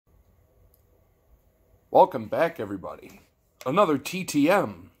Welcome back, everybody. Another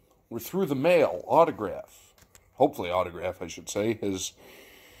TTM. We're through the mail. Autograph. Hopefully autograph, I should say, has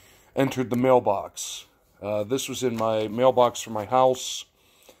entered the mailbox. This was in my mailbox from my house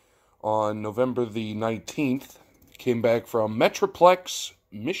on November the 19th. Came back from Metroplex,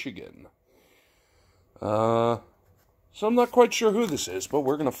 Michigan. So I'm not quite sure who this is, but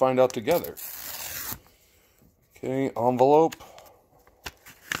we're going to find out together. Okay, envelope.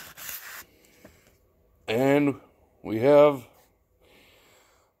 And we have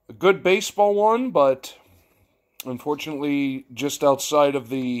a good baseball one, but unfortunately just outside of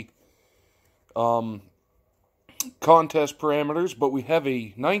the contest parameters. But we have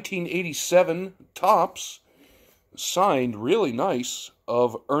a 1987 Topps, signed really nice,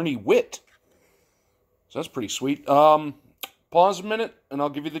 of Ernie Whitt. So that's pretty sweet. Pause a minute, and I'll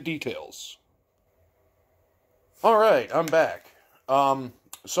give you the details. Alright, I'm back. So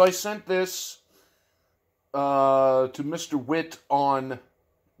I sent this to Mr. Whitt on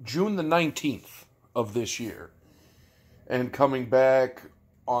June the 19th of this year. And coming back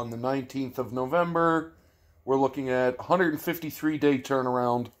on the 19th of November, we're looking at 153-day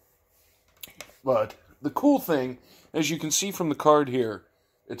turnaround. But the cool thing, as you can see from the card here,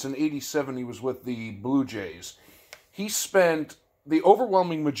 it's an 87. He was with the Blue Jays. He spent the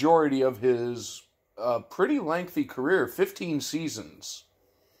overwhelming majority of his pretty lengthy career, 15 seasons,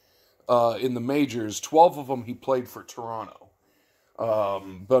 in the majors. 12 of them he played for Toronto.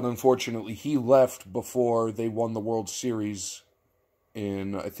 But unfortunately, he left before they won the World Series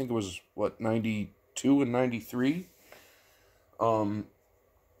in, I think it was, 92 and 93?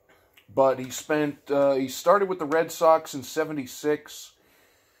 But he started with the Red Sox in 76,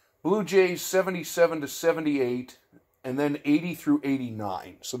 Blue Jays 77 to 78, and then 80 through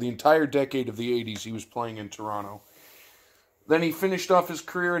 89. So the entire decade of the 80s he was playing in Toronto. Then he finished off his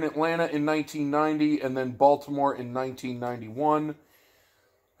career in Atlanta in 1990, and then Baltimore in 1991.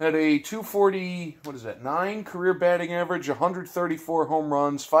 Had a 240, career batting average, 134 home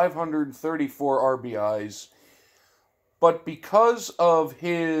runs, 534 RBIs. But because of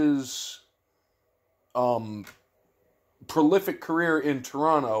his prolific career in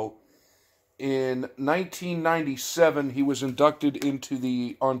Toronto, in 1997 he was inducted into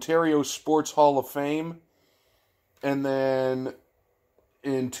the Ontario Sports Hall of Fame. And then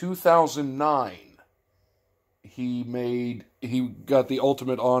in 2009, he got the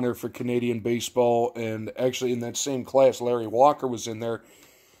ultimate honor for Canadian baseball. And actually in that same class, Larry Walker was in there.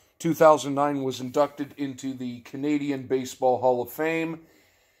 2009 was inducted into the Canadian Baseball Hall of Fame.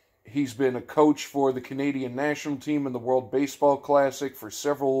 He's been a coach for the Canadian national team in the World Baseball Classic for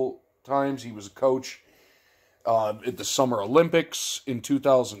several times. He was a coach at the Summer Olympics in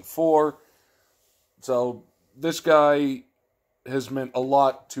 2004. So this guy has meant a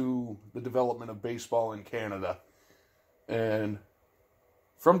lot to the development of baseball in Canada. And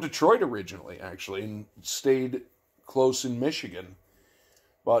from Detroit originally, actually, and stayed close in Michigan.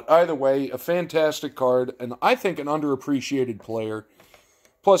 But either way, a fantastic card, and I think an underappreciated player.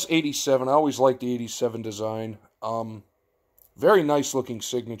 Plus 87, I always liked the 87 design. Very nice looking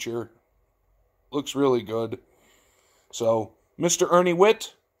signature. Looks really good. So, Mr. Ernie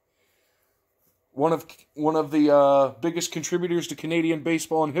Whitt, one of the biggest contributors to Canadian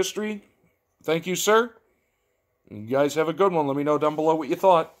baseball in history. Thank you, sir. You guys have a good one. Let me know down below what you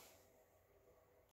thought.